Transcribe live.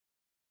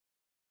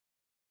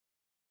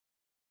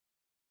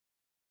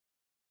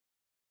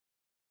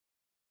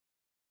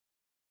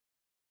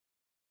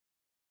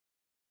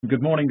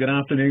Good morning, good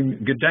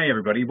afternoon, good day,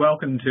 everybody.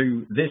 Welcome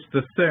to this,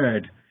 the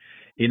third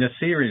in a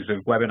series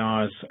of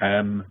webinars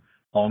on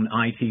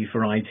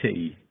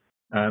IT4IT.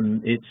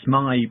 It's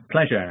my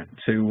pleasure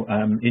to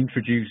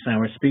introduce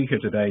our speaker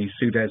today,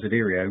 Sue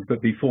Desiderio.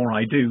 But before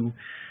I do,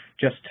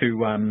 just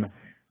to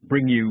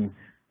bring you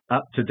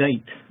up to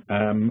date,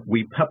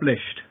 we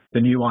published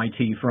the new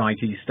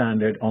IT4IT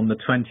standard on the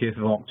 20th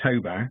of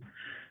October.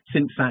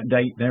 Since that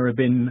date, there have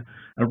been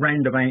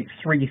around about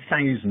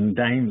 3,000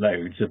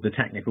 downloads of the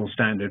technical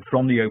standard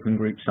from the Open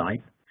Group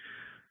site.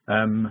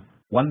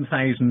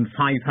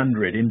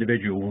 1,500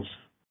 individuals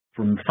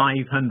from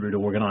 500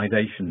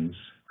 organizations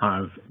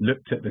have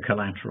looked at the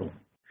collateral.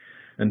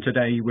 And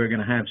today we're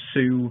going to have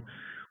Sue,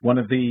 one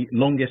of the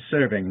longest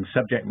serving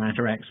subject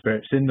matter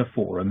experts in the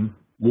forum,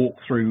 walk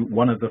through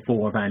one of the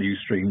four value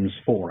streams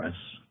for us.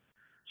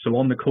 So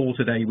on the call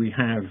today, we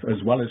have,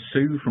 as well as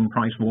Sue from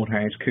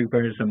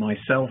PricewaterhouseCoopers and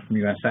myself from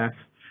USF,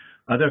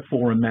 other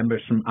forum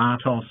members from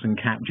Atos and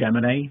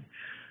Capgemini,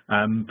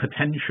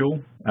 potential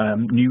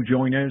new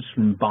joiners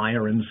from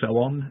Bayer and so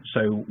on.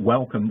 So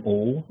welcome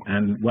all,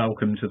 and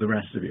welcome to the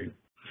rest of you.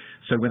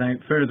 So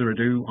without further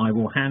ado, I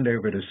will hand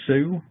over to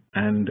Sue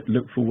and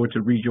look forward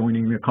to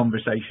rejoining the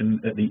conversation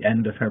at the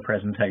end of her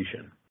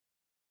presentation.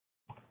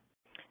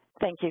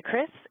 Thank you,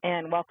 Chris,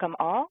 and welcome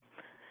all.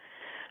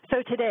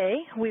 So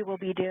today we will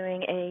be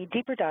doing a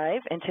deeper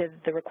dive into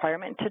the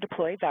requirement to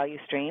deploy value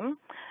stream,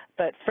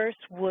 but first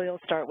we'll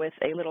start with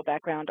a little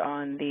background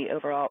on the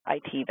overall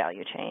IT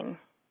value chain.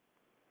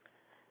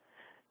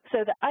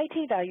 So the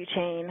IT value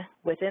chain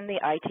within the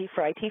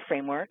IT4IT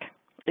framework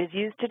is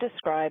used to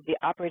describe the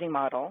operating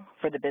model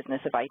for the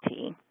business of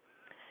IT.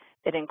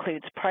 It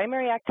includes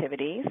primary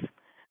activities,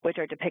 which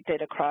are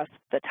depicted across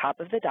the top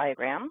of the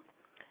diagram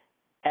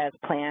as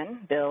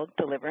plan, build,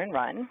 deliver, and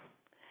run.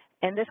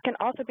 And this can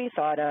also be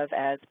thought of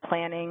as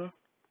planning,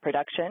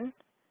 production,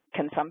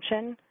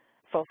 consumption,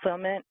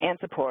 fulfillment, and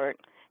support,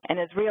 and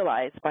is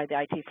realized by the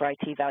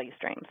IT4IT value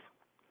streams.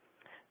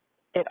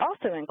 It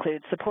also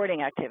includes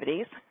supporting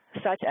activities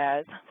such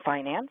as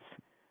finance,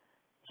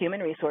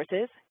 human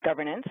resources,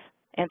 governance,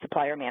 and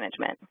supplier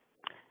management.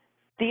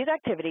 These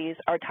activities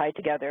are tied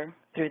together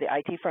through the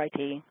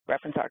IT4IT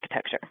reference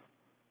architecture.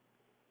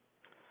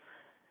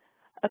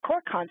 A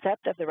core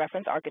concept of the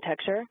reference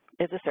architecture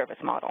is a service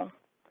model.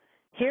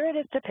 Here it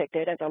is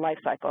depicted as a life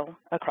cycle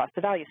across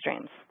the value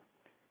streams: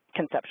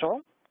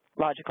 conceptual,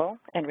 logical,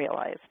 and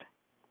realized.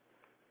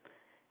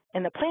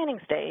 In the planning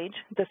stage,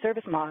 the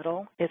service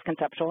model is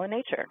conceptual in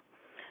nature.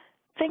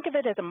 Think of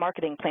it as a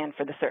marketing plan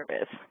for the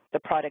service, the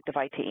product of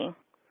IT.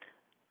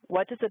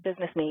 What does the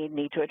business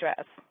need to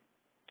address?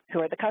 Who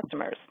are the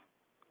customers?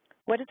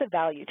 What is the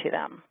value to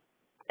them?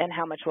 And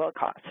how much will it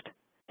cost?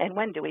 And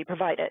when do we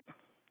provide it?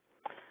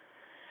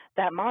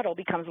 That model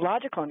becomes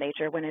logical in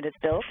nature when it is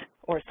built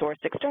or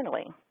sourced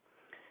externally.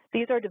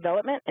 These are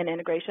development and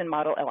integration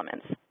model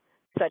elements,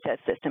 such as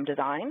system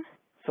design,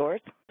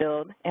 source,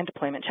 build, and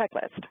deployment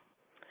checklist.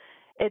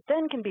 It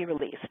then can be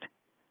released,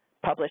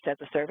 published as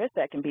a service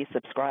that can be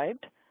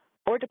subscribed,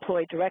 or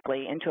deployed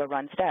directly into a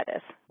run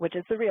status, which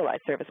is the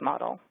realized service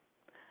model.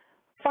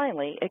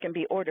 Finally, it can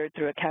be ordered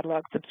through a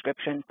catalog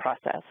subscription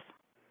process.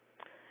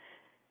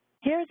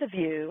 Here's a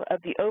view of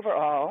the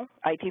overall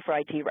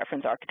IT4IT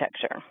reference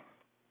architecture.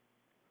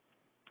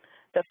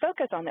 The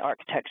focus on the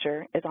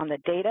architecture is on the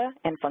data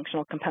and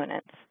functional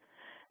components,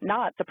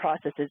 not the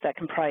processes that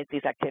comprise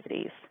these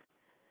activities.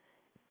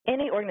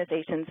 Any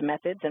organization's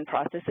methods and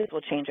processes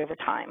will change over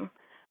time,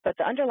 but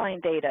the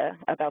underlying data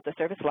about the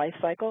service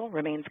lifecycle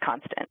remains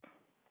constant.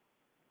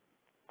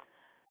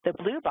 The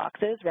blue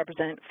boxes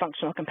represent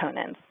functional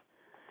components.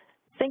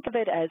 Think of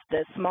it as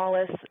the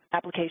smallest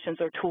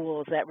applications or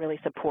tools that really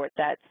support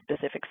that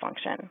specific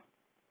function.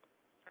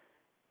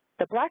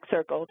 The black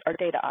circles are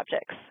data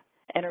objects,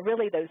 and are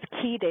really those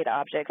key data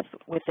objects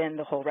within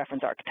the whole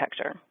reference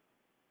architecture.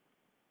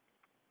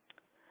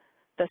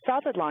 The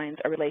solid lines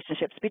are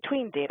relationships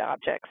between data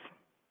objects.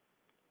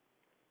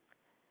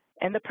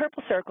 And the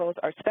purple circles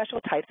are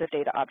special types of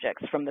data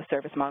objects from the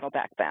service model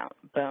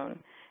backbone.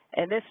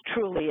 And this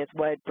truly is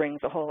what brings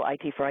the whole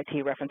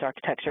IT4IT reference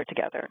architecture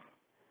together.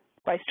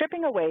 By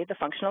stripping away the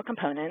functional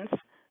components,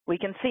 we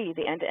can see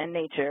the end-to-end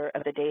nature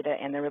of the data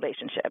and the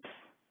relationships.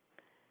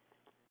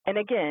 And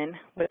again,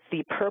 with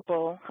the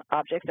purple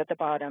objects at the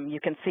bottom, you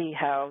can see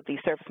how the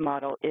service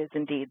model is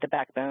indeed the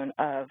backbone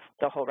of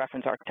the whole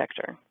reference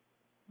architecture.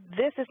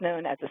 This is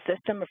known as the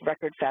system of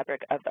record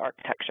fabric of the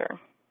architecture.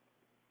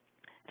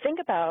 Think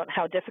about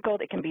how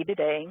difficult it can be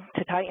today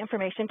to tie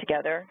information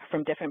together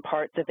from different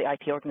parts of the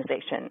IT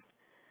organization.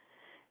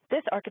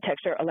 This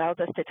architecture allows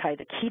us to tie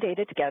the key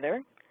data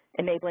together,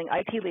 enabling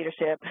IT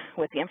leadership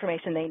with the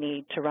information they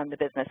need to run the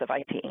business of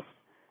IT.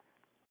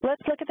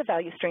 Let's look at the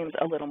value streams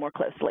a little more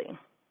closely.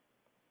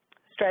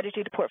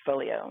 Strategy to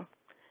portfolio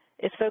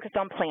is focused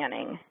on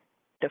planning,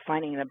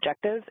 defining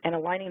objectives, and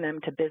aligning them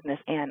to business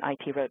and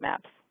IT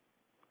roadmaps.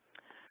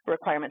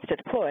 Requirements to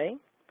deploy,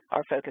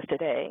 our focus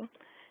today,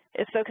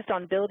 is focused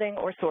on building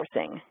or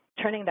sourcing,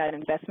 turning that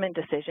investment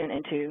decision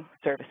into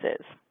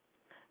services.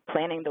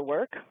 Planning the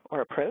work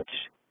or approach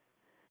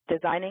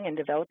designing and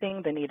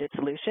developing the needed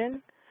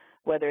solution,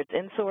 whether it's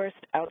insourced,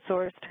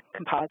 outsourced,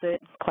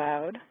 composite,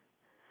 cloud,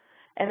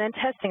 and then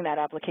testing that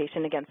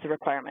application against the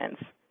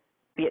requirements,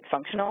 be it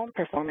functional,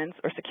 performance,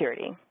 or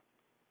security.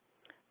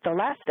 The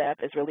last step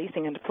is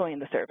releasing and deploying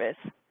the service,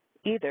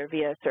 either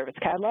via service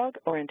catalog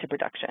or into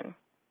production.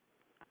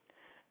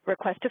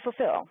 Request to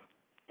fulfill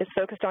is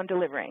focused on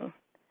delivering,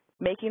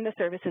 making the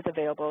services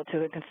available to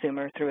the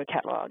consumer through a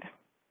catalog.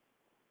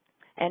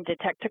 And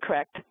detect to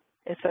correct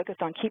is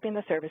focused on keeping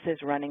the services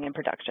running in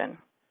production.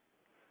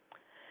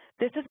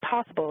 This is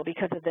possible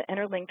because of the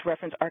interlinked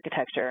reference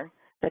architecture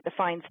that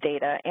defines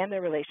data and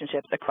their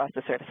relationships across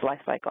the service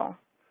lifecycle.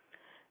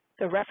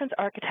 The reference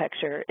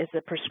architecture is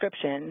the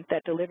prescription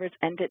that delivers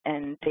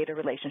end-to-end data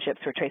relationships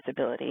for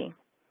traceability.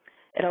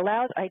 It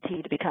allows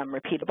IT to become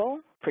repeatable,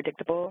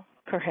 predictable,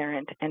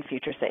 coherent, and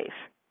future safe.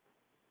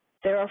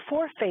 There are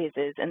 4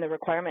 phases in the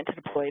requirement to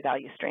deploy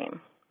value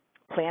stream: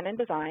 plan and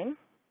design,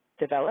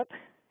 develop,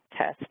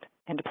 test,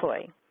 and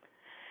deploy.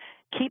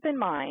 Keep in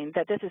mind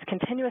that this is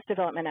continuous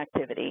development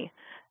activity,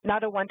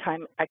 not a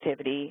one-time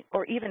activity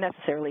or even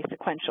necessarily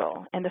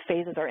sequential, and the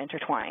phases are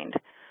intertwined.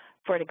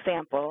 For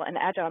example, an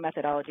agile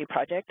methodology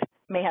project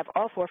may have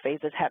all 4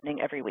 phases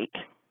happening every week.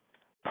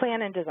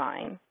 Plan and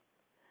design.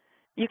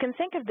 You can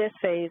think of this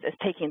phase as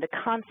taking the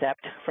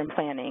concept from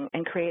planning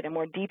and create a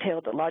more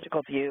detailed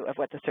logical view of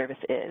what the service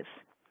is.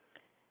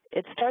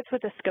 It starts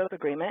with a scope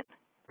agreement,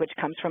 which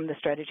comes from the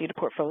strategy to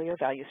portfolio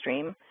value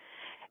stream,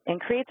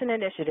 and creates an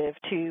initiative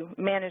to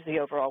manage the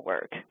overall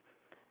work.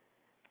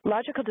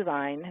 Logical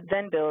design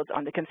then builds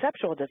on the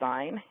conceptual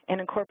design and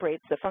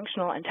incorporates the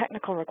functional and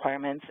technical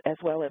requirements as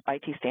well as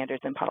IT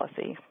standards and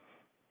policy.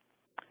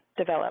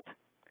 Develop.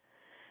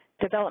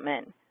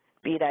 Development,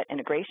 be that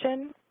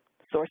integration,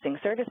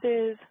 sourcing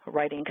services,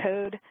 writing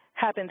code,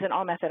 happens in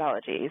all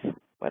methodologies,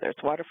 whether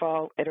it's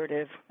waterfall,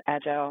 iterative,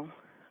 agile,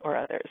 or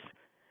others.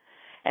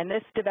 And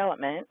this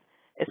development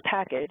is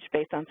packaged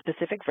based on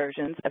specific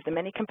versions of the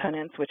many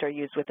components which are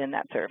used within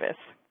that service.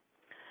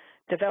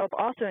 Develop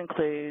also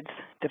includes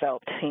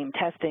developed team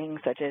testing,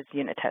 such as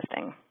unit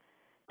testing.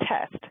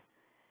 Test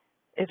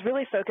is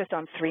really focused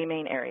on 3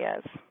 main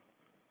areas.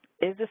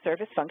 Is the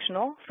service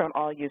functional from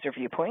all user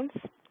viewpoints,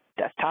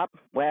 desktop,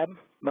 web,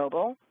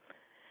 mobile?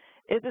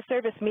 Is the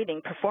service meeting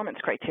performance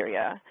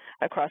criteria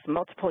across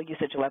multiple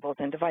usage levels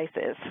and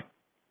devices?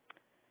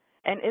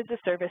 And is the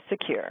service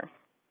secure?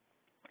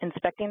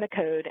 Inspecting the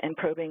code and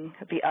probing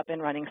the up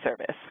and running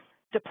service.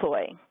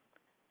 Deploy.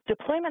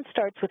 Deployment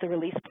starts with a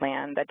release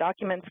plan that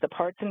documents the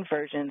parts and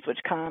versions which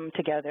come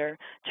together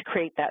to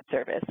create that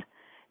service.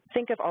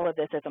 Think of all of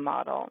this as a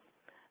model.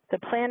 The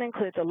plan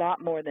includes a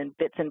lot more than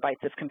bits and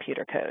bytes of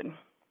computer code.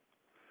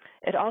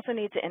 It also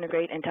needs to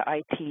integrate into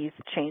IT's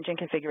change and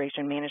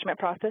configuration management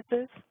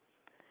processes.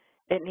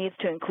 It needs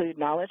to include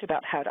knowledge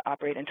about how to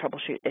operate and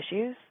troubleshoot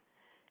issues.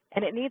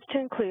 And it needs to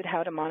include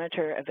how to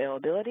monitor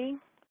availability,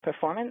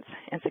 performance,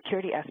 and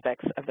security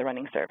aspects of the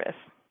running service.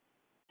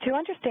 To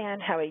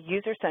understand how a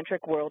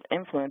user-centric world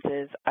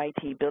influences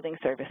IT building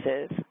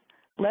services,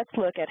 let's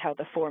look at how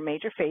the 4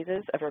 major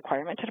phases of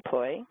requirement to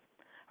deploy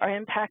are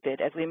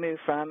impacted as we move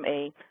from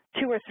a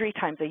 2 or 3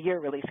 times a year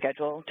release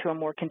schedule to a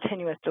more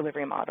continuous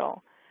delivery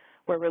model,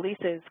 where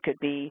releases could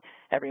be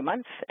every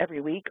month,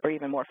 every week, or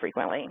even more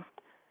frequently.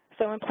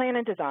 So in plan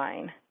and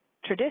design,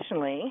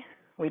 traditionally,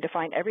 we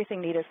define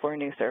everything needed for a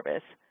new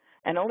service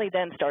and only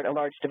then start a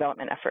large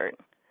development effort.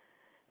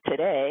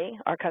 Today,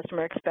 our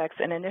customer expects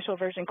an initial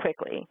version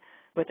quickly,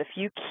 with a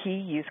few key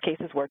use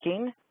cases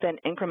working, then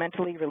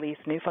incrementally release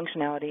new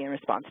functionality in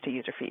response to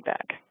user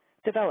feedback.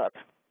 Develop.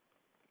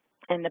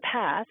 In the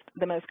past,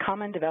 the most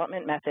common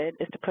development method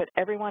is to put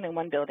everyone in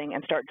one building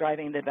and start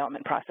driving the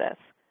development process.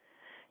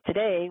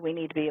 Today, we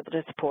need to be able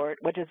to support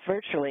what is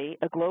virtually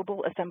a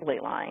global assembly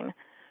line,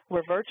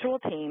 where virtual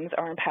teams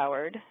are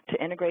empowered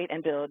to integrate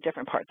and build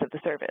different parts of the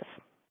service.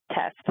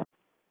 Test.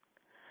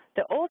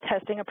 The old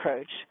testing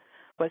approach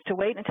was to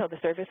wait until the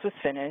service was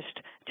finished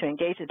to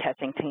engage the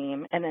testing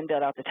team and then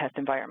build out the test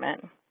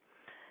environment.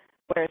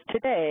 Whereas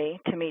today,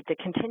 to meet the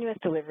continuous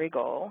delivery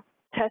goal,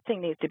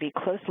 testing needs to be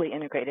closely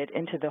integrated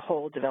into the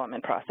whole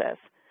development process,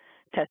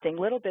 testing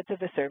little bits of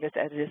the service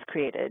as it is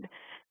created,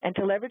 and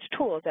to leverage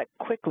tools that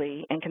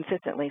quickly and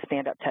consistently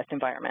stand up test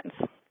environments.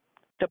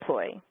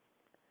 Deploy.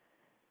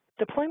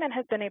 Deployment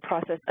has been a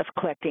process of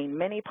collecting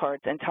many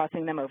parts and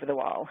tossing them over the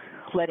wall,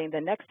 letting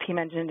the next team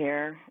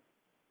engineer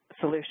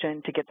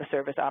solution to get the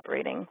service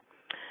operating.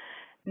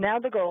 Now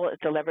the goal is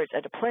to leverage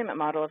a deployment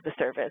model of the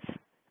service,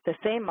 the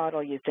same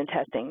model used in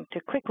testing,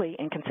 to quickly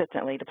and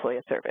consistently deploy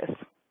a service.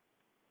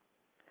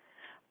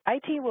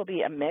 IT will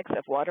be a mix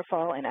of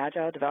waterfall and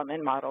agile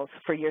development models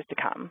for years to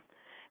come,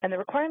 and the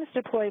requirements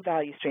to deploy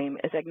value stream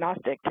is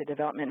agnostic to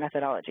development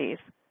methodologies.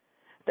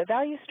 The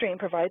value stream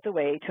provides a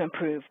way to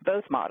improve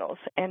both models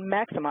and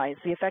maximize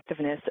the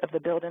effectiveness of the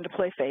build and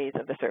deploy phase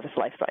of the service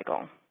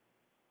lifecycle.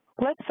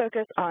 Let's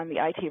focus on the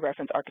IT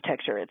reference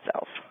architecture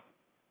itself.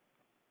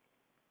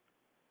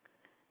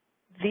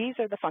 These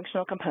are the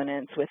functional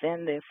components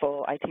within the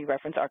full IT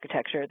reference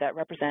architecture that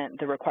represent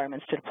the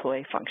requirements to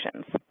deploy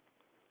functions.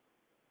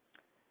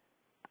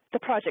 The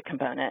project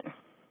component,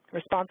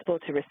 responsible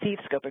to receive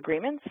scope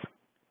agreements,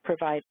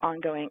 provide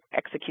ongoing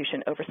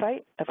execution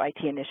oversight of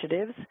IT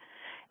initiatives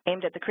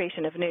aimed at the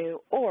creation of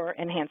new or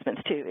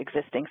enhancements to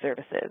existing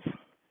services.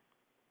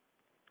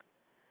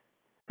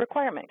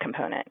 Requirement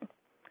component,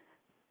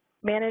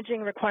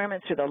 managing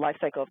requirements through the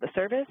lifecycle of the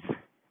service,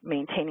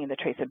 maintaining the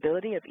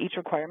traceability of each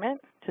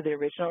requirement to the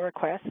original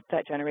request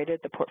that generated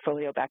the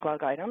portfolio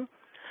backlog item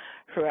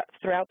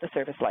throughout the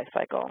service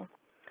lifecycle.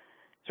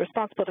 It's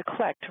responsible to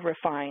collect,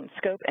 refine,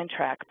 scope, and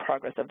track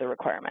progress of the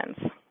requirements.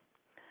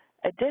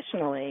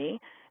 Additionally,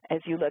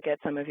 as you look at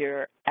some of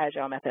your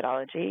agile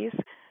methodologies,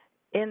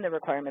 in the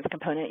requirements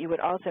component, you would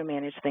also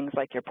manage things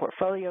like your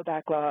portfolio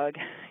backlog,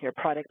 your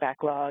product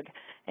backlog,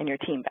 and your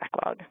team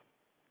backlog.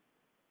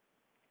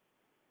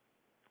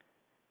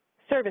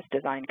 Service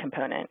design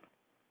component.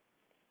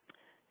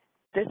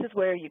 This is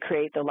where you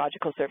create the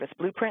logical service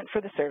blueprint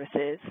for the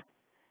services.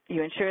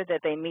 You ensure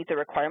that they meet the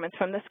requirements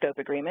from the scope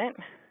agreement,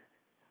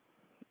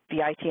 the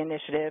IT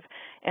initiative,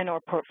 and or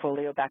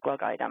portfolio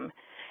backlog item,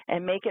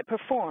 and make it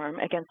perform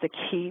against the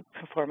key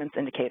performance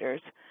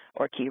indicators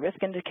or key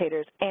risk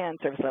indicators and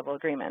service level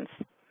agreements.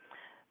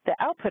 The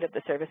output of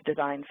the service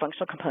design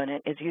functional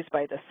component is used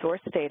by the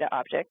source data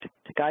object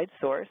to guide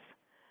source,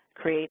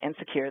 create, and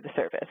secure the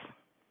service.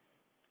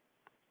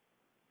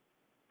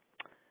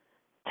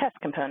 Test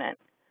component.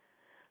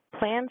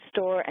 Plan,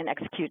 store, and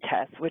execute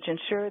tests which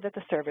ensure that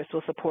the service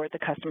will support the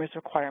customer's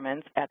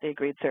requirements at the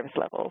agreed service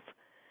levels,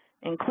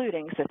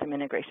 including system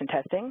integration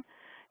testing,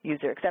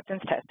 user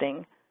acceptance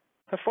testing,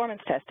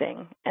 performance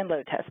testing, and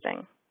load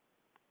testing.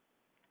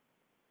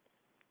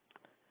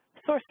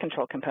 Source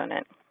control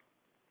component.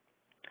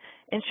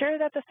 Ensure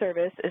that the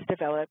service is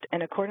developed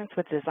in accordance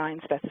with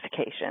design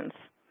specifications,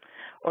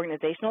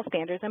 organizational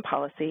standards and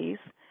policies,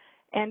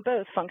 and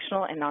both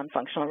functional and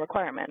non-functional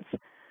requirements,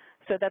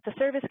 so that the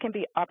service can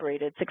be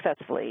operated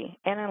successfully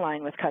and in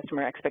line with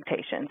customer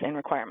expectations and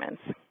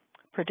requirements.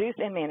 Produce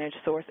and manage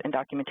source and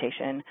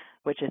documentation,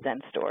 which is then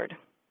stored.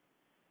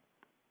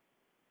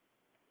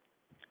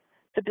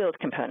 The build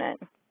component.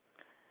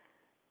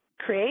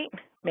 Create,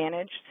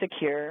 manage,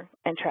 secure,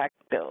 and track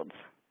builds.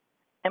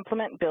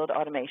 Implement build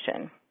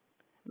automation.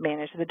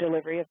 Manage the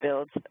delivery of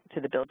builds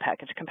to the build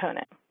package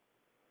component.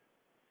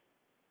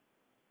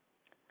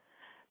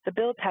 The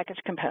build package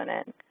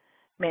component.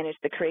 Manage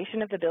the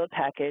creation of the build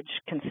package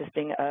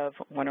consisting of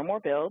one or more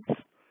builds,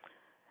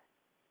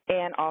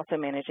 and also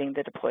managing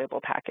the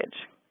deployable package.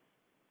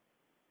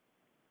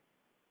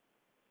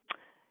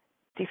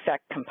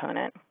 Defect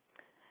component.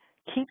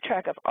 Keep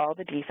track of all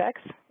the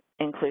defects,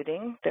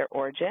 including their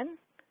origin,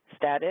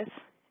 status,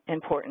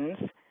 importance,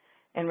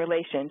 in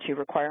relation to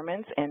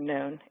requirements and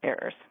known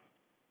errors.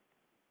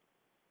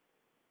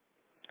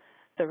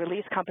 The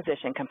release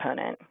composition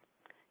component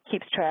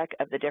keeps track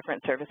of the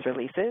different service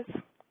releases,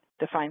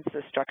 defines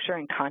the structure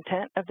and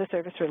content of the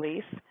service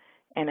release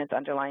and its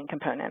underlying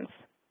components,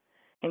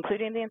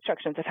 including the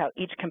instructions of how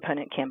each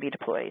component can be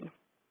deployed.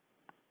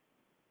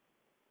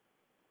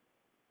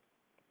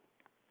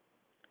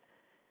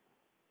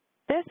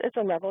 This is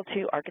a level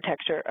 2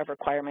 architecture of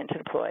requirement to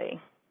deploy.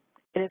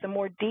 It is a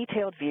more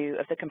detailed view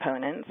of the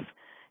components,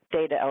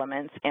 data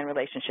elements, and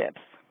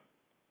relationships.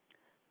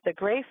 The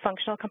gray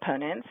functional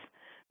components,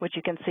 which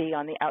you can see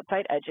on the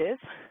outside edges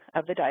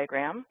of the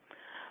diagram,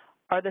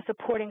 are the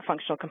supporting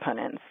functional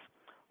components,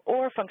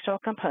 or functional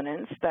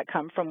components that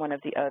come from one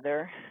of the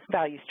other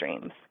value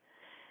streams.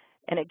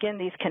 And again,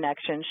 these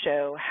connections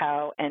show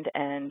how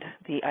end-to-end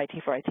the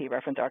IT4IT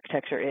reference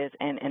architecture is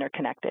and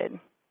interconnected.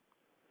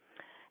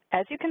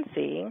 As you can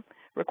see,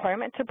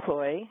 requirement to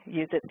deploy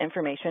uses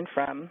information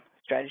from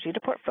strategy to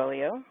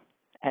portfolio,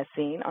 as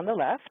seen on the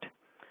left,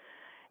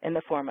 in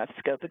the form of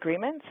scope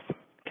agreements,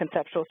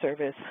 conceptual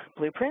service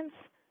blueprints,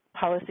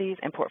 policies,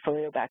 and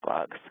portfolio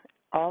backlogs,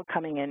 all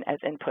coming in as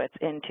inputs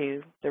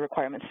into the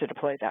requirements to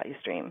deploy value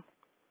stream.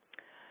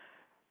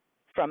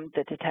 From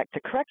the detect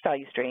to correct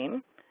value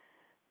stream,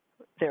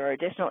 there are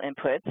additional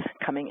inputs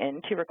coming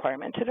into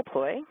requirement to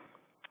deploy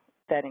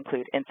that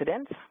include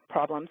incidents,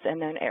 problems, and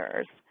known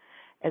errors,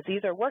 as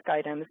these are work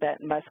items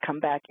that must come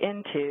back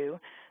into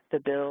the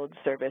build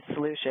service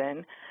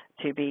solution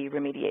to be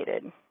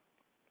remediated.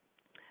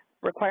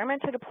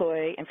 Requirement to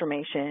deploy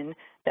information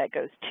that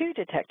goes to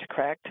detect to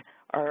correct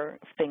are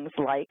things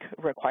like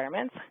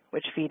requirements,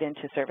 which feed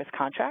into service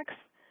contracts,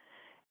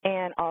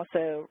 and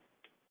also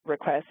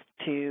requests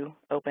to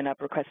open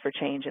up requests for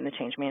change in the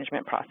change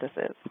management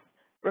processes.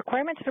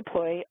 Requirement to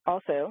deploy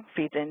also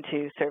feeds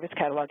into service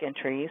catalog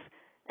entries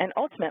and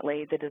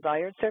ultimately the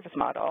desired service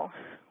model,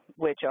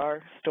 which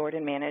are stored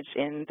and managed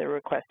in the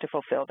request to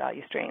fulfill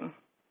value stream.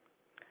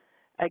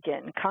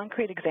 Again,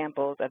 concrete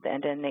examples of the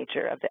end-to-end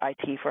nature of the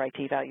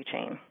IT4IT value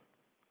chain.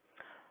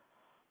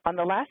 On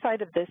the last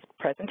slide of this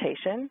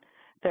presentation,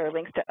 there are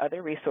links to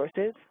other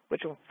resources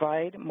which will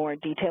provide more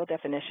detailed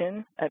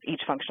definition of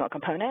each functional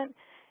component,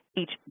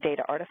 each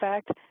data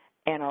artifact,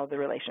 and all the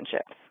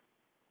relationships.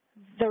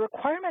 The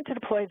requirement to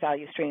deploy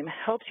value stream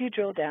helps you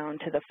drill down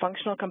to the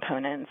functional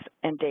components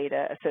and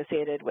data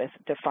associated with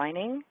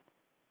defining,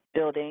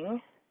 building,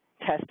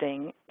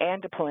 testing,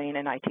 and deploying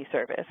an IT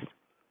service.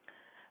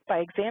 By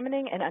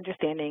examining and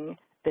understanding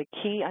the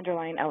key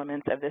underlying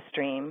elements of this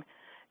stream,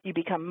 you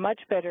become much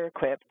better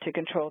equipped to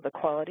control the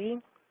quality,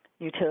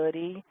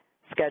 utility,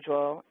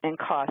 schedule, and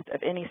cost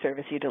of any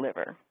service you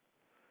deliver.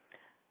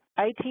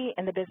 IT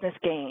and the business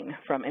gain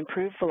from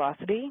improved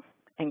velocity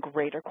and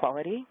greater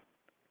quality,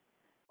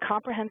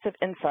 comprehensive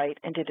insight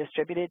into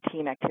distributed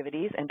team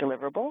activities and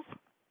deliverables,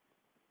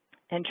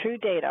 and true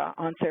data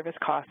on service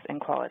costs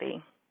and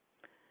quality.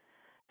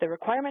 The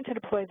requirement to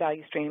deploy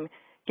value stream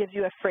gives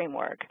you a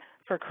framework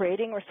for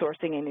creating or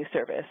sourcing a new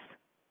service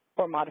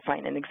or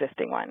modifying an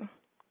existing one.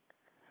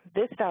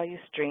 This value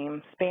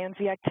stream spans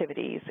the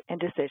activities and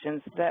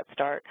decisions that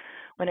start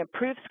when an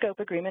approved scope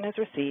agreement is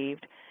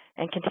received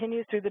and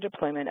continues through the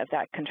deployment of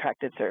that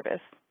contracted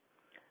service.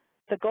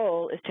 The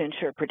goal is to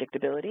ensure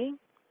predictability,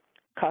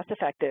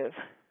 cost-effective,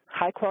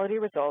 high-quality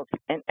results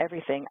in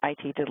everything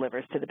IT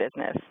delivers to the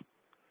business.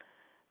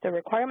 The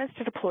requirements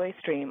to deploy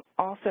stream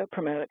also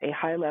promote a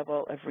high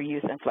level of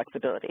reuse and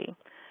flexibility,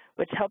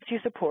 which helps you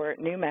support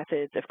new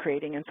methods of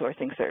creating and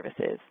sourcing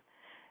services.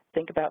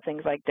 Think about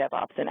things like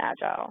DevOps and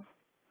agile.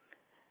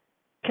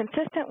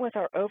 Consistent with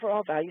our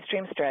overall value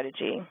stream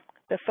strategy,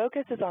 the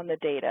focus is on the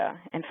data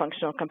and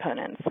functional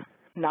components,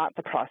 not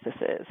the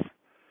processes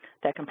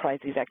that comprise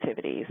these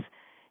activities.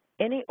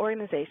 Any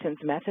organization's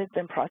methods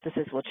and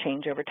processes will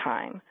change over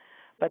time,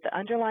 but the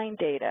underlying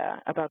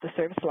data about the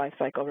service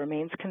lifecycle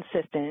remains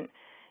consistent,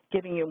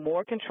 giving you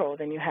more control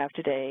than you have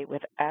today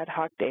with ad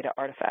hoc data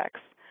artifacts,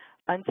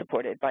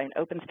 unsupported by an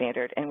open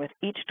standard, and with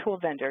each tool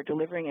vendor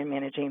delivering and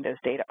managing those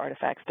data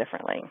artifacts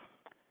differently.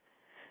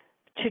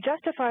 To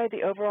justify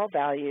the overall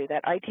value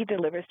that IT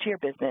delivers to your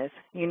business,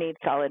 you need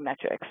solid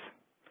metrics.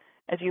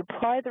 As you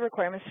apply the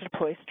requirements to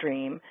deploy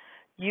stream,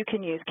 you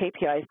can use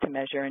KPIs to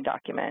measure and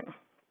document.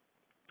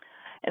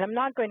 And I'm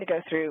not going to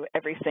go through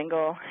every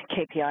single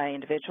KPI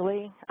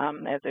individually,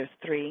 as there's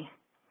 3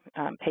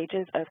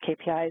 pages of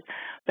KPIs,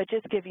 but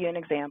just give you an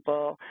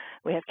example.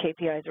 We have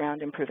KPIs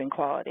around improving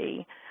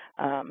quality,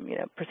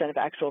 percent of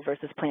actual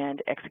versus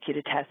planned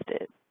executed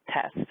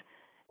tests,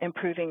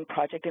 improving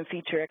project and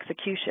feature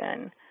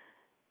execution,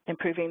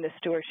 improving the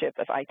stewardship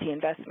of IT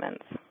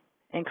investments,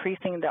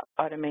 increasing the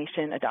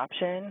automation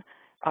adoption.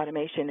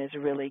 Automation is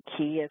really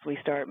key as we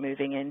start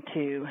moving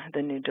into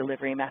the new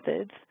delivery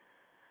methods.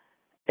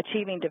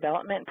 Achieving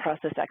development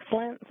process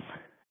excellence,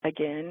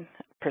 again,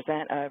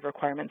 percent of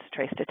requirements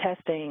traced to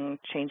testing,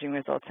 changing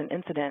results in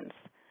incidents,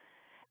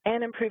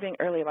 and improving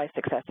early life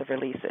success of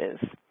releases,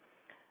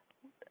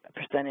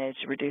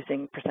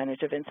 reducing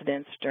percentage of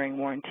incidents during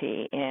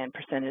warranty, and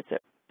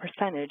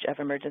percentage of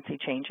emergency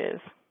changes.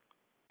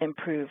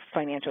 Improve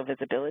financial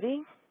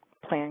visibility,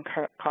 plan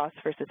cost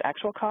versus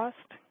actual cost,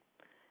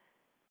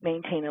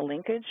 maintain a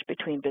linkage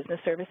between business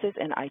services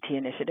and IT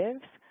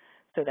initiatives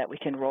so that we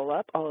can roll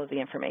up all of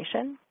the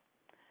information,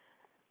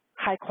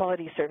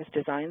 high-quality service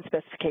design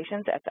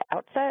specifications at the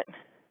outset,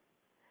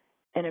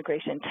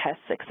 integration test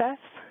success,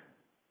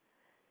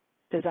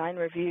 design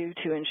review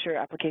to ensure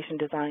application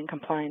design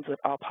complies with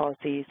all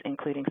policies,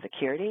 including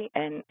security.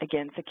 And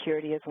again,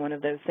 security is one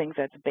of those things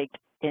that's baked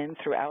in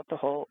throughout the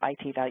whole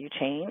IT value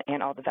chain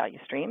and all the value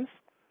streams.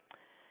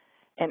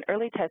 And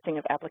early testing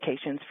of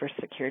applications for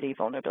security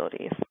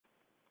vulnerabilities.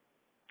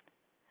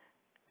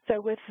 So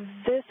with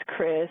this,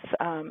 Chris,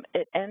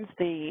 it ends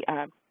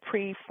the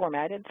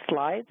pre-formatted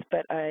slides,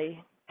 but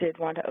I did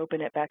want to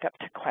open it back up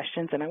to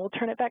questions, and I will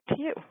turn it back to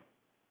you.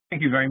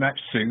 Thank you very much,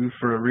 Sue,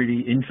 for a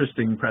really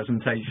interesting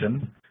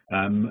presentation.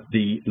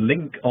 The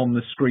link on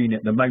the screen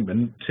at the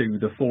moment to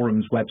the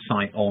forum's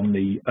website on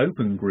the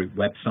Open Group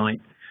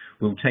website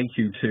will take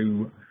you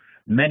to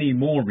many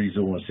more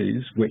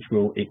resources which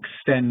will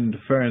extend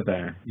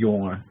further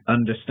your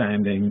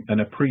understanding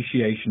and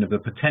appreciation of the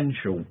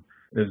potential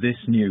of this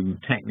new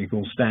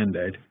technical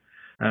standard.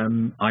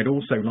 I'd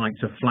also like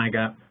to flag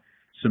up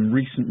some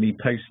recently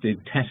posted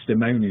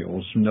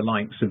testimonials from the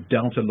likes of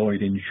Delta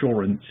Lloyd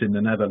Insurance in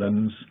the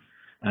Netherlands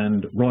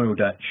and Royal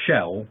Dutch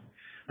Shell,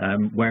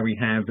 where we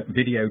have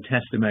video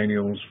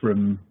testimonials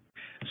from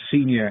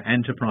senior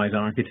enterprise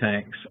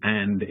architects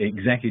and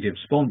executive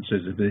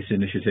sponsors of this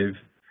initiative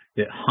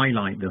that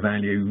highlight the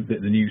value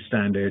that the new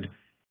standard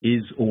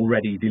is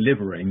already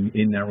delivering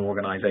in their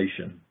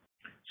organization.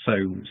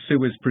 So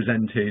Sue has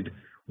presented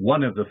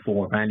one of the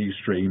 4 value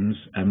streams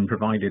and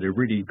provided a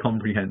really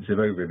comprehensive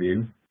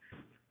overview.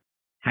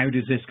 How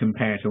does this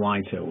compare to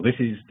ITIL?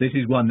 This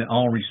is one that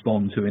I'll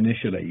respond to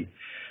initially.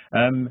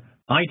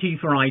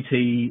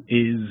 IT4IT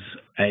is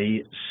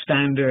a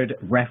standard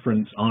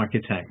reference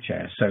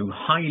architecture, so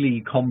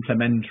highly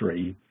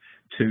complementary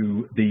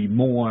to the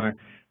more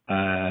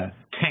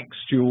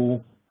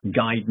textual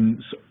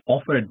guidance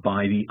offered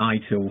by the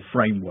ITIL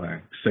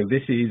framework. So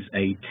this is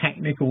a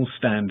technical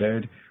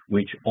standard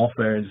which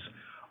offers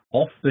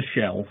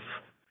off-the-shelf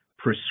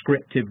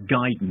prescriptive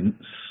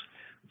guidance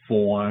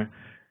for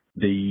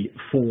the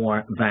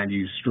 4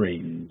 value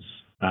streams.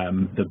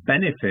 The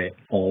benefit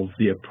of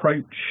the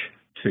approach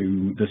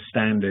to the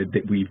standard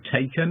that we've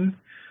taken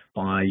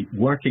by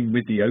working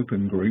with the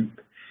Open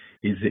Group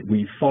is that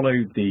we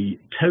followed the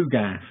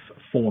TOGAF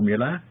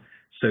formula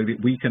so that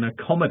we can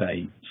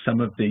accommodate some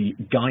of the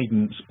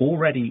guidance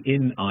already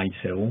in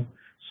ITIL.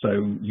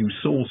 So you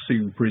saw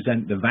Sue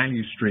present the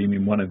value stream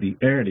in one of the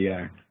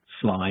earlier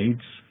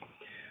slides.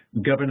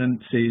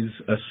 Governance is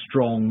a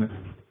strong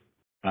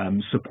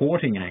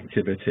supporting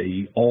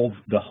activity of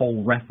the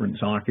whole reference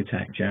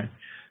architecture.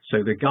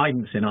 So the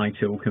guidance in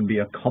ITIL can be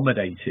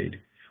accommodated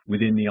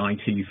within the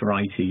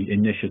IT4IT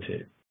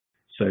initiative.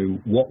 So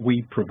what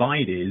we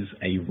provide is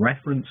a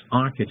reference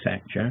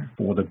architecture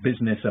for the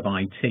business of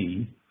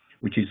IT,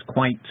 which is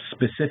quite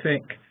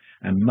specific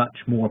and much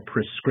more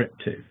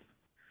prescriptive.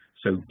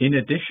 So in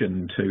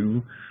addition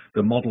to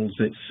the models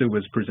that Sue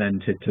has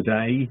presented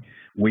today,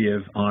 we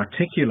have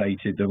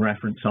articulated the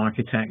reference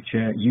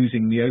architecture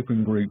using the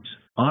Open Group's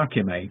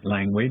Archimate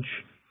language,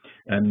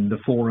 and the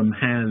forum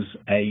has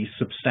a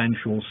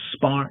substantial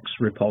Sparks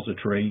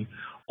repository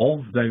of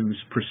those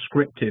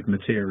prescriptive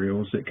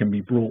materials that can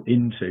be brought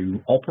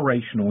into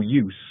operational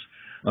use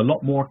a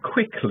lot more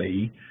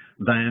quickly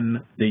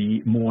than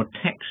the more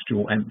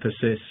textual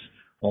emphasis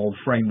of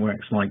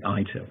frameworks like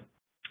ITIL.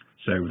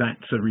 So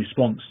that's a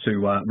response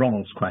to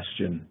Ronald's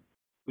question.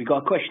 We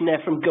got a question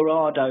there from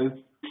Gerardo.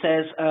 It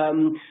says,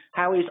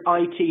 how is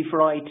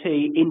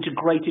IT4IT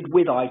integrated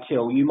with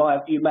ITIL? You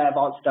may have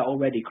answered that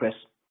already, Chris.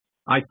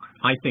 I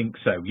think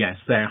so, yes.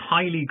 They're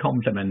highly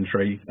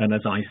complementary, and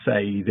as I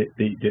say,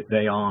 that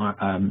they are,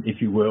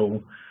 if you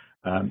will,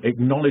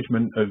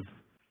 acknowledgement of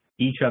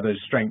each other's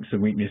strengths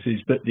and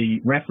weaknesses, but the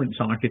reference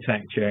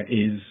architecture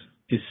is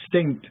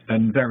distinct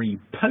and very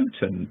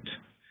potent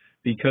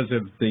because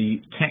of the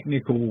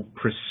technical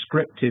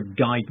prescriptive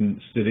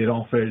guidance that it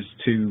offers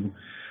to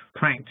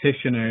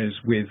practitioners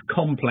with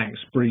complex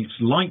briefs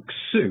like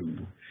Sue,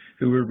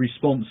 who are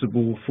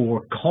responsible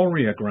for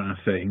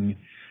choreographing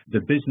the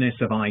business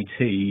of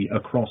IT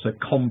across a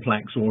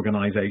complex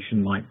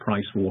organization like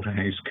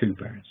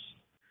PricewaterhouseCoopers.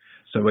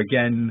 So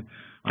again,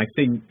 I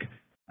think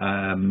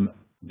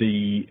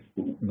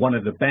one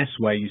of the best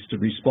ways to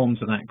respond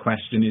to that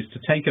question is to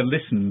take a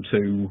listen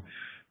to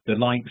the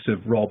likes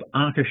of Rob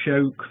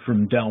Arkershoke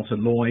from Delta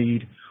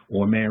Lloyd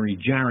or Mary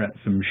Jarrett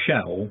from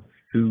Shell,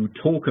 who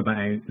talk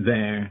about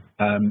their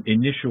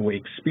initial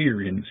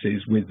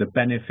experiences with the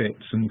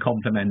benefits and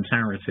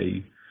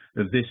complementarity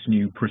of this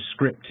new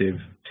prescriptive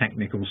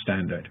technical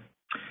standard.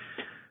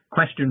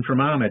 Question from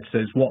Ahmed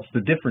says, what's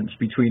the difference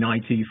between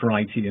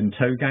IT4IT and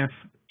TOGAF?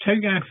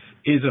 TOGAF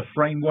is a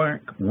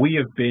framework. We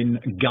have been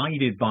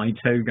guided by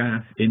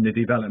TOGAF in the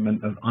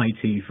development of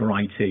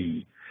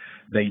IT4IT.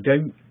 They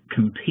don't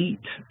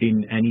compete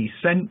in any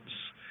sense.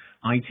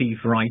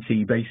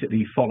 IT4IT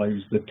basically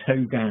follows the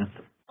TOGAF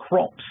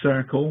crop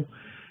circle,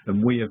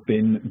 and we have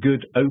been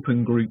good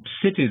open group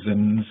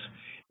citizens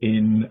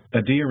in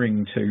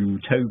adhering to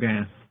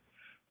TOGAF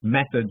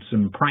methods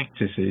and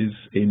practices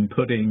in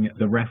putting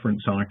the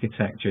reference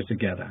architecture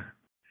together.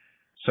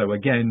 So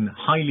again,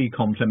 highly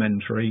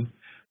complementary,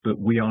 but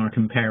we are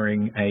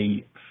comparing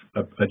a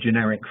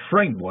generic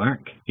framework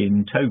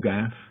in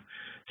TOGAF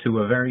to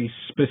a very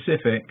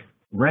specific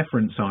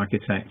reference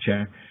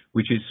architecture,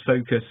 which is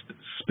focused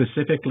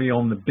specifically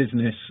on the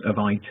business of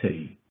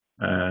IT.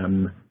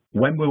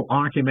 When will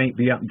Archimate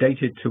be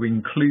updated to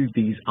include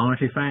these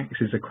artifacts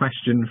is a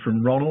question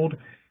from Ronald.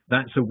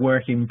 That's a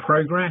work in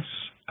progress.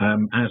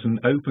 As an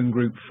open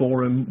group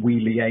forum, we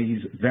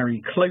liaise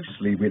very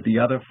closely with the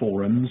other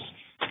forums,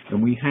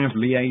 and we have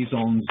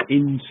liaisons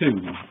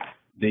into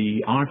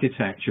the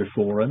architecture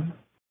forum.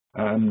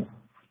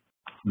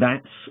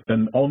 That's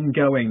an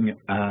ongoing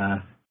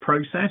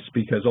process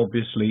because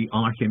obviously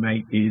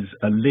Archimate is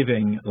a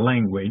living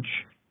language.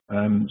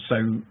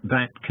 So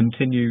that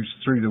continues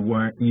through the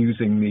work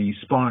using the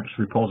Sparks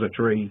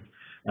repository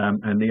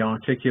and the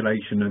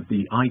articulation of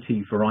the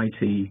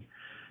IT4IT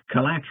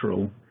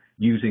collateral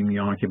using the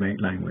Archimate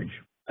language.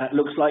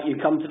 Looks like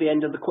you've come to the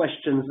end of the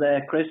questions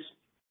there, Chris.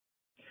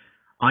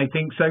 I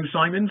think so,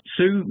 Simon.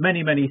 Sue,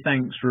 many, many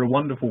thanks for a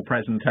wonderful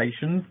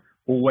presentation.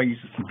 Always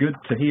good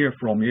to hear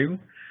from you.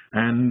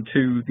 And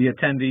to the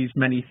attendees,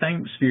 many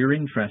thanks for your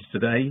interest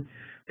today.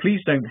 Please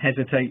don't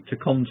hesitate to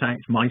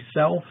contact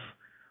myself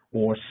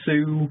or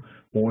Sue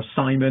or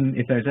Simon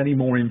if there's any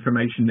more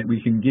information that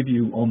we can give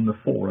you on the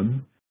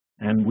forum.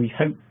 And we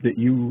hope that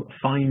you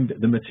find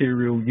the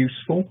material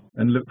useful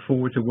and look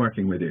forward to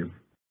working with you.